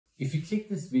If you click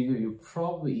this video, you're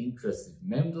probably interested if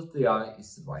Mem.ai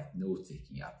is the right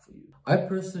note-taking app for you. I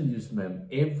personally use Mem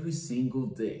every single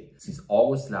day since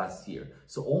August last year,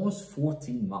 so almost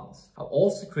 14 months. I've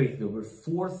also created over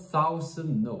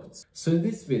 4,000 notes. So in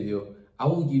this video, I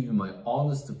will give you my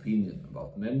honest opinion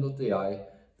about Mem.ai,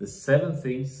 the 7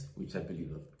 things which I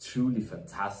believe are truly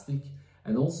fantastic,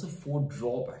 and also 4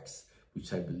 drawbacks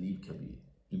which I believe can be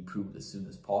improved as soon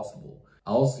as possible.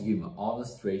 I'll also give my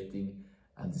honest rating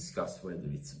and discuss whether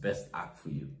it's the best app for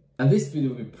you. And this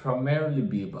video will primarily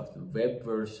be about the web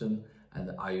version and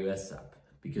the iOS app,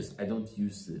 because I don't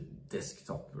use the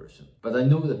desktop version, but I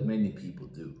know that many people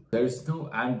do. There is no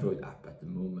Android app at the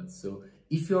moment, so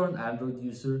if you're an Android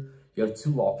user, you have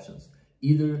 2 options.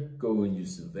 Either go and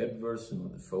use the web version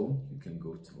on the phone, you can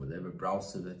go to whatever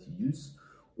browser that you use,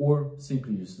 or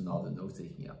simply use another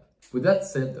note-taking app. With that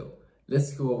said though,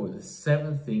 let's go over the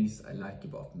 7 things I like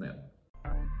about Mem.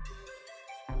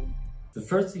 The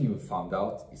first thing you will find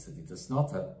out is that it does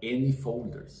not have any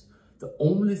folders. The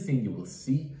only thing you will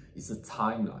see is a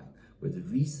timeline where the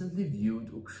recently viewed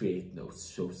or created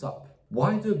notes shows up.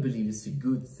 Why do I believe it's a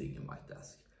good thing, you might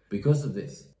ask? Because of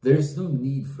this, there is no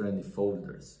need for any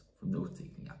folders for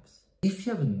note-taking apps. If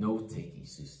you have a note-taking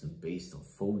system based on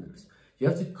folders, you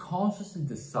have to consciously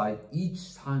decide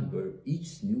each time where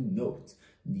each new note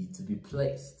needs to be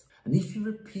placed. And if you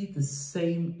repeat the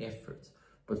same effort,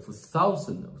 but for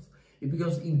 1,000 notes, it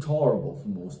becomes intolerable for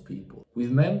most people.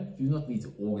 With Mem, you do not need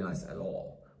to organize at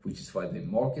all, which is why they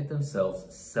market themselves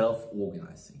as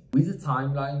self-organizing. With the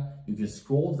timeline, you can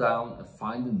scroll down and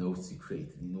find the notes you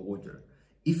created in order.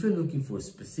 If you're looking for a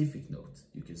specific note,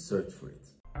 you can search for it.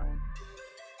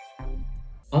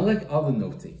 Unlike other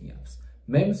note-taking apps,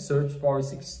 Mem's search bar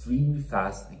is extremely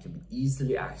fast and can be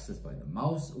easily accessed by the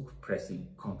mouse or pressing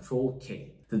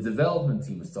Ctrl-K. The development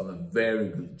team has done a very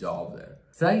good job there.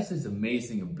 Thanks to its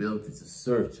amazing ability to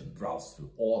search and browse through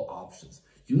all options,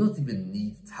 you don't even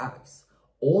need tags.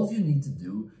 All you need to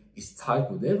do is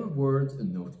type whatever word a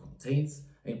note contains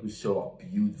and it will show up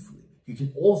beautifully. You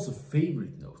can also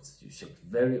favorite notes you check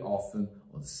very often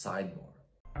on the sidebar.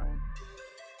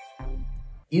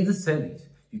 In the settings,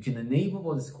 you can enable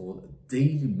what is called a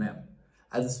daily mem.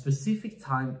 At a specific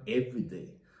time every day,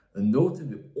 a note will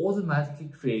be automatically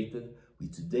created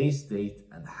with today's date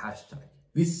and hashtag.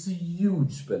 This is a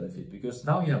huge benefit because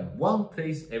now you have one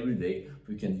place every day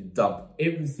where you can dump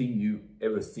everything you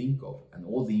ever think of and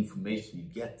all the information you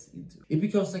get into. It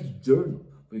becomes like a journal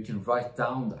where you can write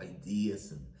down the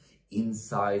ideas and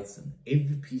insights and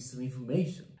every piece of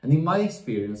information. And in my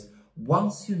experience,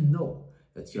 once you know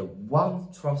that you have one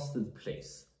trusted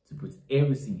place to put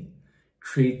everything in,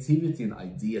 creativity and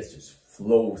ideas just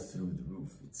flow through the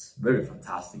roof. It's very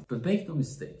fantastic. But make no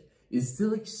mistake, it's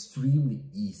still extremely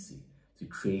easy to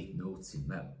create notes in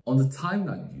Mem. On the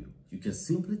timeline view, you can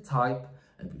simply type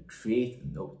and create a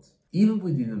note. Even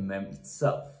within the Mem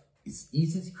itself, it's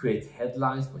easy to create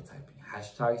headlines by typing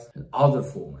hashtags and other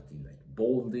formatting like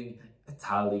bolding,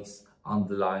 italics,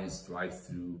 underlines,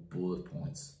 drive-through, bullet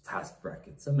points, task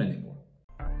brackets, and many more.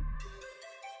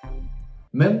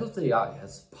 Mem.ai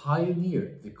has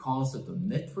pioneered the concept of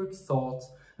network thought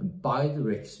and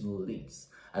bidirectional links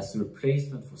as a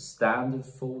replacement for standard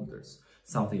folders,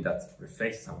 something that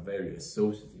reflects our very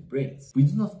associative brains. We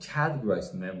do not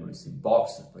categorize memories in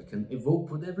boxes, but can evoke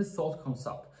whatever thought comes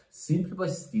up simply by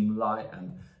stimuli,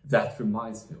 and that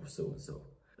reminds me of so-and-so.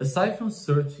 Aside from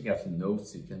searching after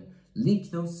notes, you can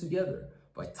link notes together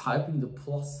by typing the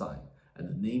plus sign and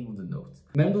the name of the note.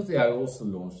 Mem.ai also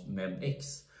launched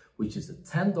Mem.x, which is a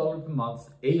 $10 per month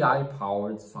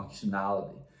AI-powered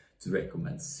functionality to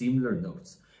recommend similar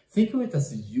notes. Think of it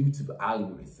as a YouTube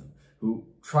algorithm who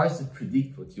tries to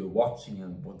predict what you're watching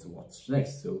and want to watch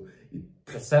next, so it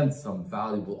presents some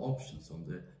valuable options on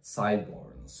the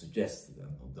sidebar and suggested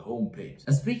and on the homepage.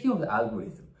 And speaking of the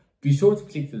algorithm, be sure to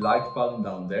click the like button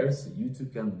down there so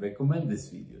YouTube can recommend this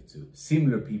video to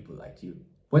similar people like you.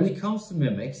 When it comes to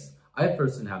Mem.x, I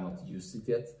personally have not used it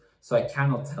yet, so I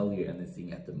cannot tell you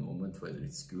anything at the moment whether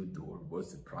it's good or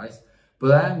worth the price,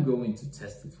 but I am going to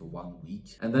test it for 1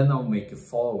 week and then I'll make a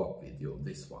follow-up video on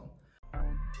this one.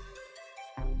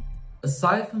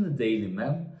 Aside from the daily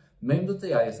Mem,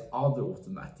 Mem.ai has other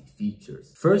automatic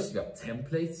features. First, you have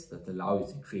templates that allow you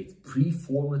to create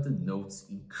pre-formatted notes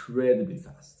incredibly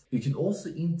fast. You can also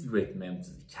integrate Mem to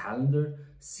the calendar,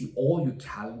 see all your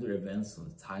calendar events on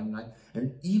the timeline,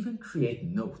 and even create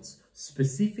notes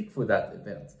specific for that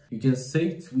event. You can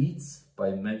save tweets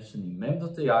by mentioning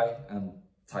Mem.ai and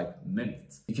type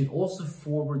Memit. You can also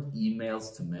forward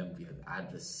emails to Mem via the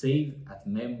address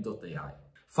save@mem.ai.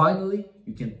 Finally,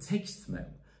 you can text Mem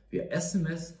via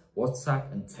SMS,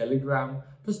 WhatsApp and Telegram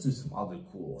plus do some other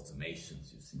cool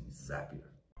automations using Zapier.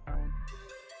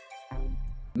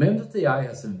 Mem.ai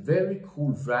has a very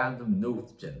cool random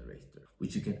note generator,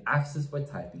 which you can access by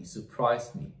typing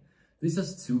 "surprise me." This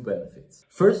has two benefits.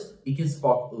 First, it can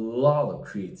spark a lot of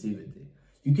creativity.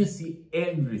 You can see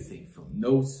everything from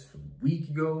notes from a week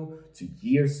ago to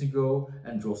years ago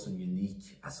and draw some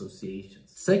unique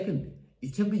associations. Secondly,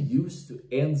 it can be used to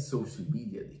end social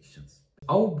media addictions.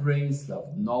 Our brains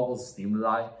love novel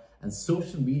stimuli, and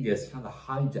social media has kind of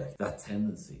hijacked that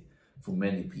tendency for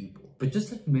many people. But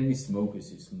just like many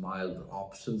smokers use mild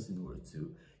options in order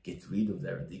to get rid of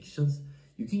their addictions,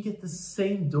 you can get the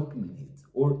same dopamine hit,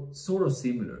 or sort of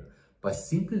similar, by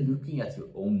simply looking at your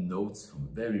own notes from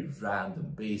a very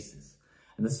random basis.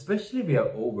 And especially if you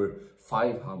have over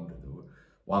 500 or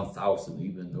 1,000,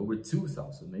 even over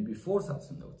 2,000, maybe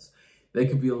 4,000 notes, there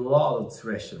could be a lot of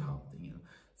treasure hunting,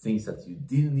 things that you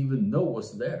didn't even know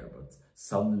was there, but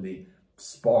suddenly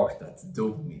spark that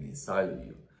dopamine inside of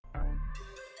you.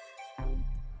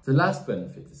 The last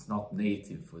benefit is not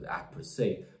native for the app per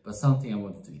se, but something I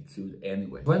wanted to include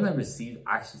anyway. When I received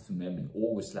access to Mem in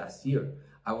August last year,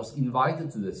 I was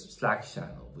invited to the Slack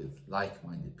channel with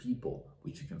like-minded people,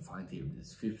 which you can find here in the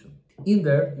description. In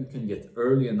there, you can get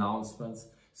early announcements,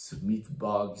 submit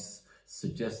bugs,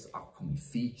 suggest upcoming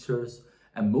features,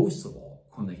 and most of all,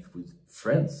 connect with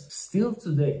friends. Still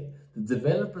today, the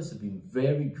developers have been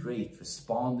very great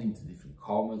responding to different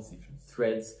comments, different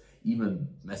threads, even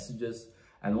messages,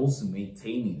 and also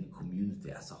maintaining the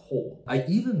community as a whole. I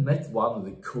even met one of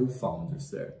the co-founders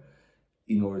there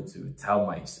in order to tell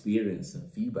my experience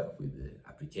and feedback with the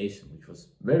application, which was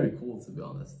very cool, to be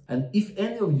honest. And if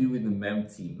any of you in the Mem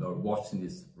team are watching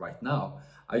this right now,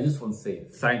 I just want to say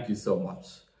thank you so much.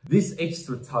 This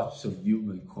extra touch of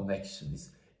human connection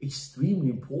is extremely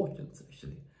important,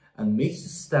 actually, and makes you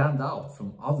stand out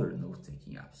from other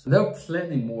note-taking apps. There are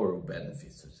plenty more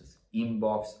benefits, such as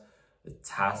inbox, the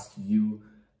task view,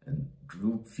 and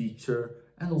group feature,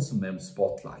 and also Mem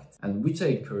Spotlight, and which I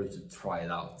encourage you to try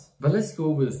it out. But let's go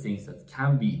over the things that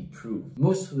can be improved.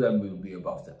 Most of them will be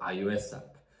about the iOS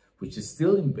app, which is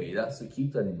still in beta, so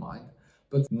keep that in mind.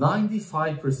 But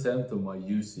 95% of my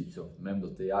usage of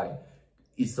Mem.ai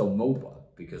is on mobile,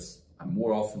 because I'm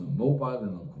more often on mobile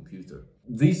than on computer.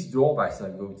 These drawbacks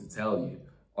I'm going to tell you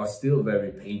are still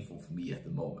very painful for me at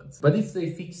the moment. But if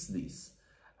they fix these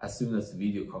as soon as the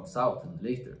video comes out and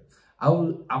later, I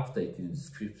will update in the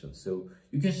description, so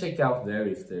you can check out there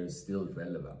if they're still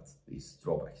relevant, these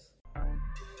drawbacks.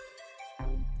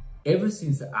 Ever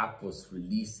since the app was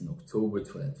released in October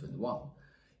 2021,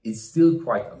 it's still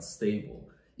quite unstable.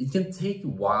 It can take a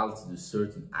while to do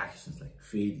certain actions like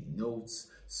creating notes,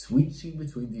 switching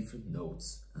between different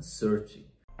notes, and searching.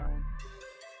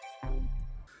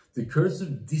 The cursor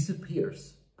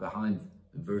disappears behind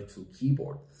the virtual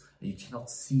keyboard, and you cannot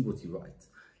see what you write.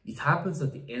 It happens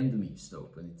at the end of each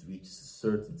note when it reaches a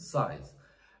certain size.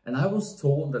 And I was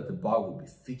told that the bug would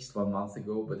be fixed 1 month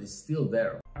ago, but it's still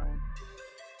there.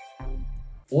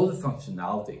 All the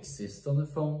functionality exists on the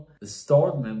phone. The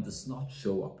starred mem does not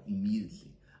show up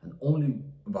immediately, and only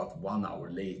about 1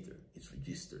 hour later it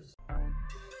registers.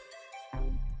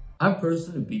 I'm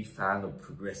personally a big fan of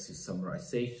progressive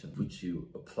summarization, which you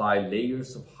apply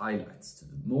layers of highlights to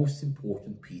the most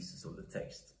important pieces of the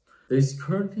text. There is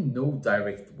currently no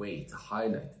direct way to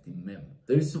highlight it in Mem.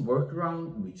 There is a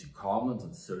workaround in which you comment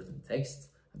on certain text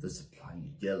and thus applying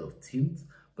a yellow tint,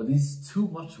 but it is too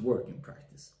much work in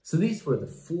practice. So these were the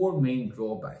 4 main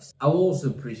drawbacks. I will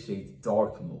also appreciate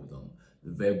dark mode on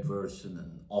the web version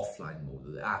and offline mode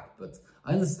of the app, but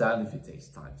I understand if it takes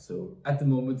time. So at the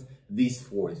moment, these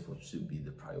 4 is what should be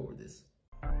the priorities.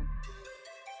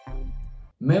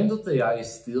 Mem.ai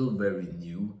is still very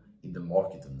new in the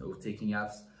market of note-taking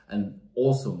apps, and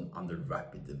also under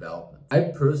rapid development.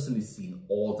 I've personally seen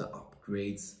all the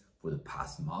upgrades for the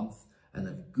past month and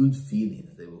have a good feeling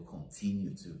that they will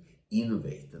continue to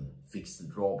innovate and fix the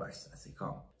drawbacks as they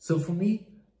come. So for me,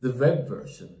 the web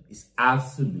version is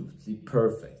absolutely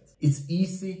perfect. It's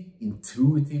easy,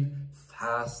 intuitive,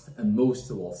 fast, and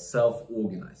most of all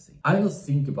self-organizing. I don't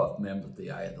think about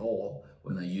Mem.ai at all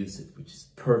when I use it, which is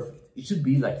perfect. It should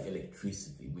be like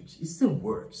electricity, which it still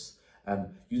works.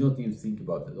 And you don't even think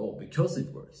about it at all because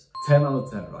it works. 10 out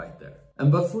of 10 right there.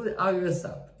 But for the iOS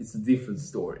app, it's a different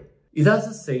story. It has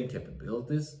the same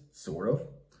capabilities, sort of,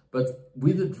 but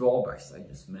with the drawbacks I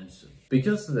just mentioned.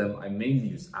 Because of them, I mainly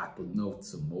use Apple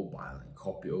Notes on mobile and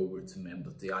copy over to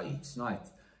Mem.ai each night,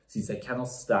 since I cannot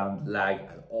stand lag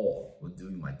at all when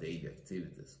doing my daily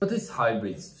activities. But this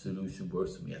hybrid solution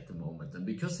works for me at the moment, and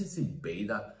because it's in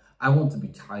beta, I want to be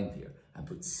kind here and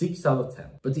put 6 out of 10.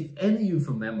 But if any of you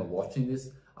from Mem are watching this,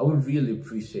 I would really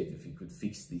appreciate if you could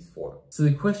fix these for me. So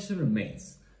the question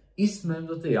remains, is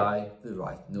Mem.ai the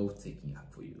right note-taking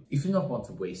app for you? If you don't want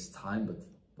to waste time but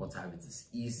want to have it as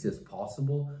easy as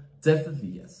possible,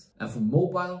 definitely yes. And for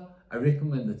mobile, I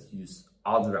recommend that you use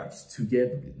other apps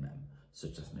together with Mem,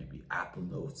 such as maybe Apple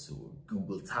Notes or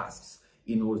Google Tasks,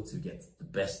 in order to get the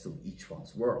best of each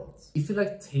one's worlds. If you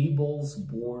like tables,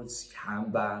 boards,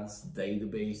 Kanbans,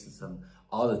 databases, and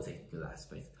other technical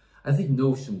aspects, I think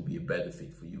Notion will be a better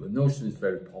fit for you, and Notion is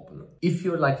very popular. If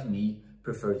you're like me,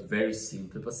 prefer it very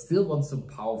simple, but still want some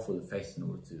powerful effects in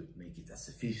order to make it as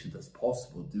efficient as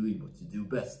possible doing what you do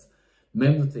best,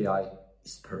 Mem.ai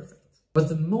is perfect. But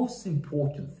the most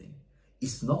important thing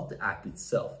is not the app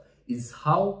itself, it is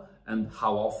how and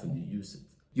how often you use it.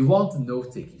 You want a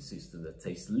note-taking system that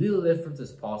takes little effort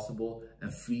as possible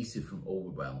and frees you from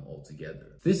overwhelm altogether.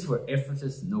 This is where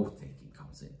effortless note-taking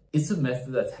comes in. It's a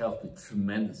method that helps me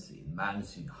tremendously in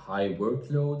managing high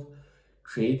workload,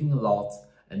 creating a lot,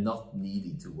 and not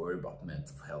needing to worry about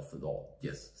mental health at all.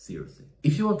 Yes, seriously.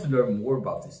 If you want to learn more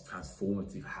about this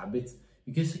transformative habit,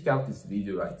 you can check out this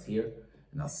video right here,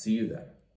 and I'll see you there.